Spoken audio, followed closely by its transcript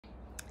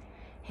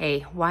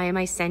Hey, why am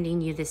I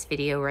sending you this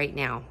video right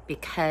now?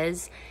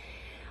 Because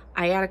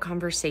I had a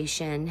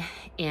conversation,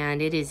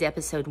 and it is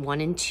episode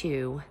 1 and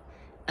 2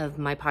 of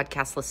my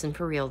podcast, Listen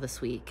for Real, this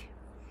week.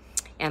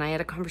 And I had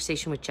a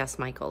conversation with Jess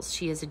Michaels.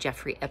 She is a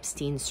Jeffrey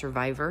Epstein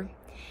survivor,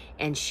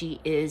 and she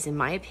is, in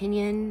my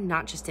opinion,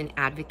 not just an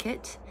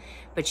advocate,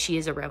 but she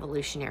is a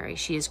revolutionary.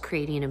 She is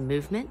creating a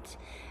movement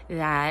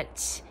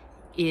that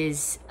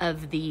is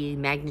of the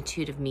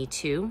magnitude of Me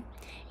Too,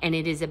 and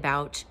it is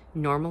about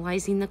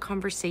normalizing the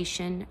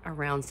conversation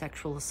around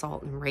sexual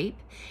assault and rape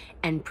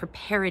and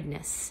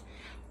preparedness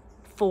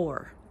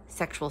for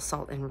sexual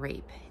assault and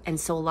rape. And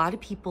so a lot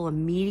of people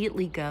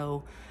immediately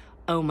go,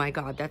 oh my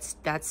God,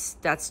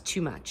 that's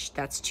too much.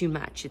 That's too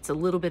much. It's a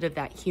little bit of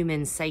that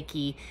human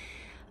psyche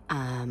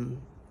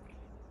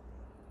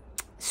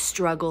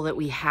struggle that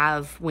we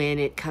have when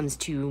it comes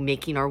to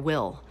making our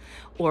will,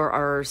 or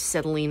our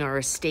settling our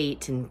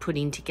estate and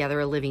putting together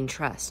a living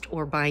trust,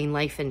 or buying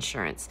life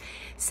insurance.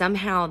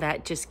 Somehow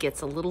that just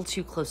gets a little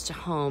too close to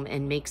home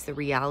and makes the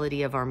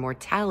reality of our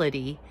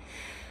mortality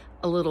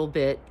a little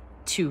bit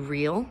too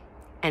real.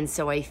 And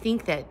so I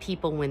think that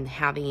people, when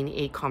having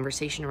a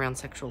conversation around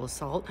sexual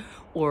assault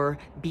or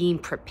being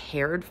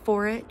prepared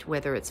for it,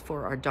 whether it's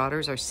for our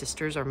daughters, our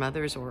sisters, our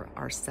mothers, or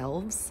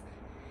ourselves,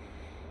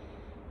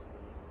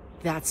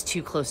 that's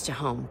too close to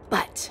home.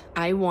 But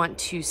I want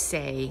to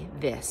say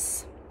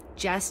this.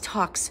 Jess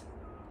talks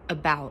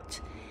about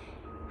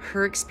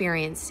her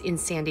experience in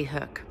Sandy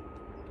Hook.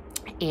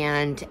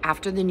 And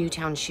after the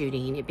Newtown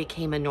shooting, it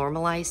became a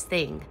normalized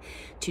thing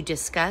to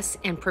discuss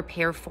and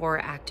prepare for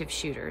active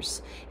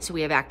shooters. So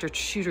we have active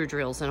shooter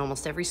drills in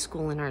almost every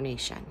school in our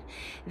nation.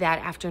 That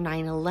after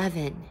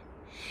 9/11,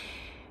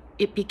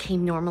 it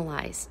became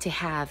normalized to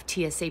have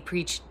TSA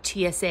preach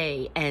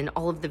TSA and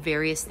all of the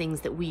various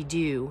things that we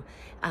do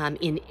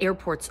in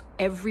airports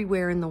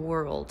everywhere in the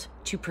world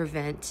to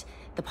prevent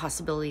the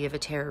possibility of a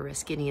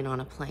terrorist getting in on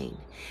a plane.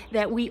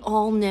 That we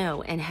all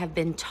know and have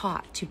been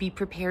taught to be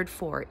prepared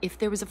for. If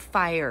there was a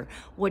fire,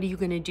 what are you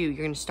going to do?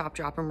 You're going to stop,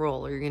 drop, and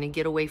roll, or you're going to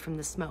get away from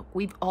the smoke.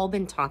 We've all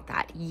been taught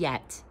that,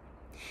 yet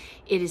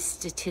it is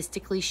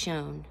statistically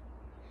shown,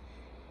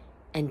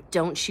 and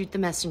don't shoot the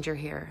messenger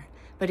here,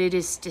 but it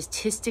is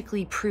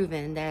statistically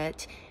proven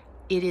that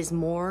it is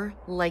more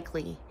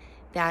likely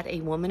that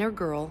a woman or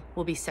girl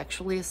will be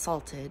sexually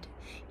assaulted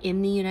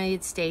in the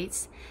United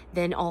States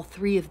than all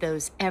 3 of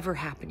those ever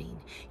happening.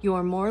 You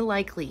are more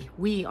likely,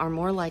 we are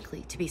more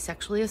likely to be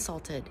sexually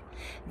assaulted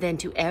than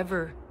to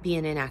ever be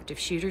in an active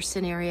shooter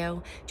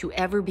scenario, to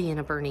ever be in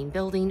a burning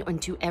building,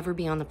 and to ever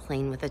be on the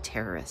plane with a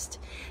terrorist.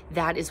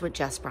 That is what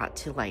Jess brought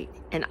to light.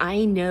 And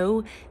I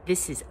know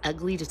this is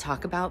ugly to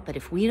talk about, but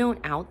if we don't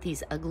out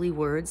these ugly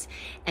words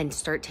and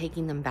start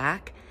taking them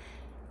back,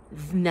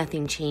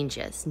 nothing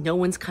changes. No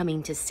one's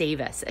coming to save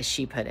us, as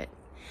she put it.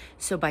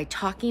 So by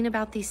talking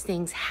about these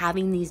things,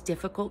 having these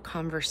difficult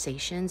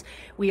conversations,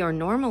 we are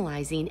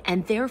normalizing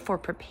and therefore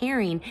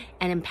preparing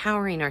and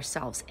empowering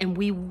ourselves. And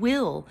we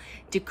will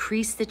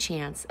decrease the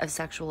chance of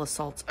sexual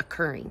assaults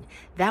occurring.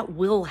 That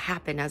will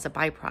happen as a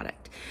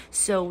byproduct.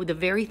 So the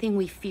very thing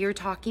we fear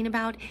talking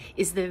about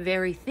is the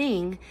very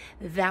thing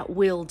that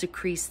will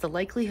decrease the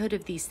likelihood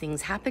of these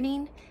things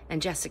happening.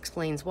 And Jess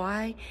explains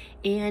why.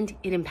 And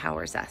it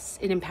empowers us.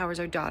 It empowers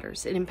our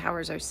daughters. It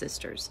empowers our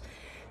sisters.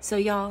 So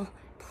y'all,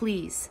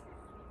 please,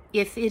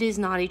 if it is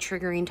not a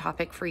triggering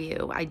topic for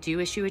you, I do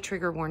issue a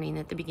trigger warning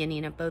at the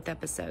beginning of both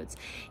episodes.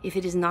 If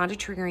it is not a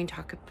triggering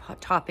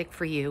topic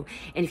for you,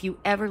 and if you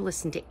ever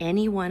listen to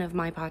any one of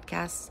my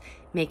podcasts,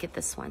 make it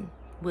this one.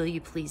 Will you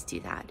please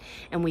do that?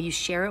 And will you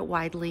share it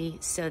widely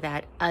so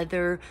that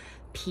other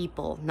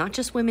people, not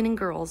just women and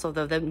girls,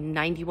 although the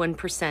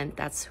 91%,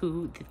 that's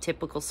who the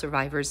typical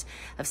survivors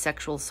of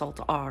sexual assault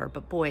are,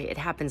 but boy, it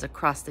happens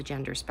across the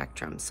gender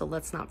spectrum, so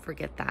let's not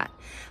forget that.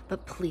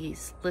 But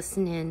please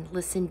listen in,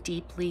 listen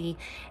deeply,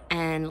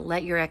 and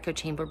let your echo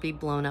chamber be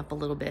blown up a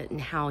little bit in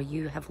how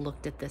you have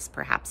looked at this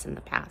perhaps in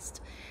the past.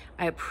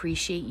 I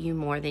appreciate you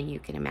more than you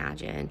can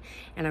imagine,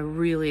 and I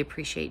really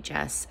appreciate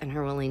Jess and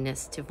her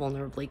willingness to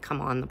vulnerably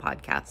come on the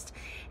podcast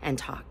and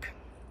talk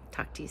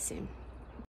to you soon.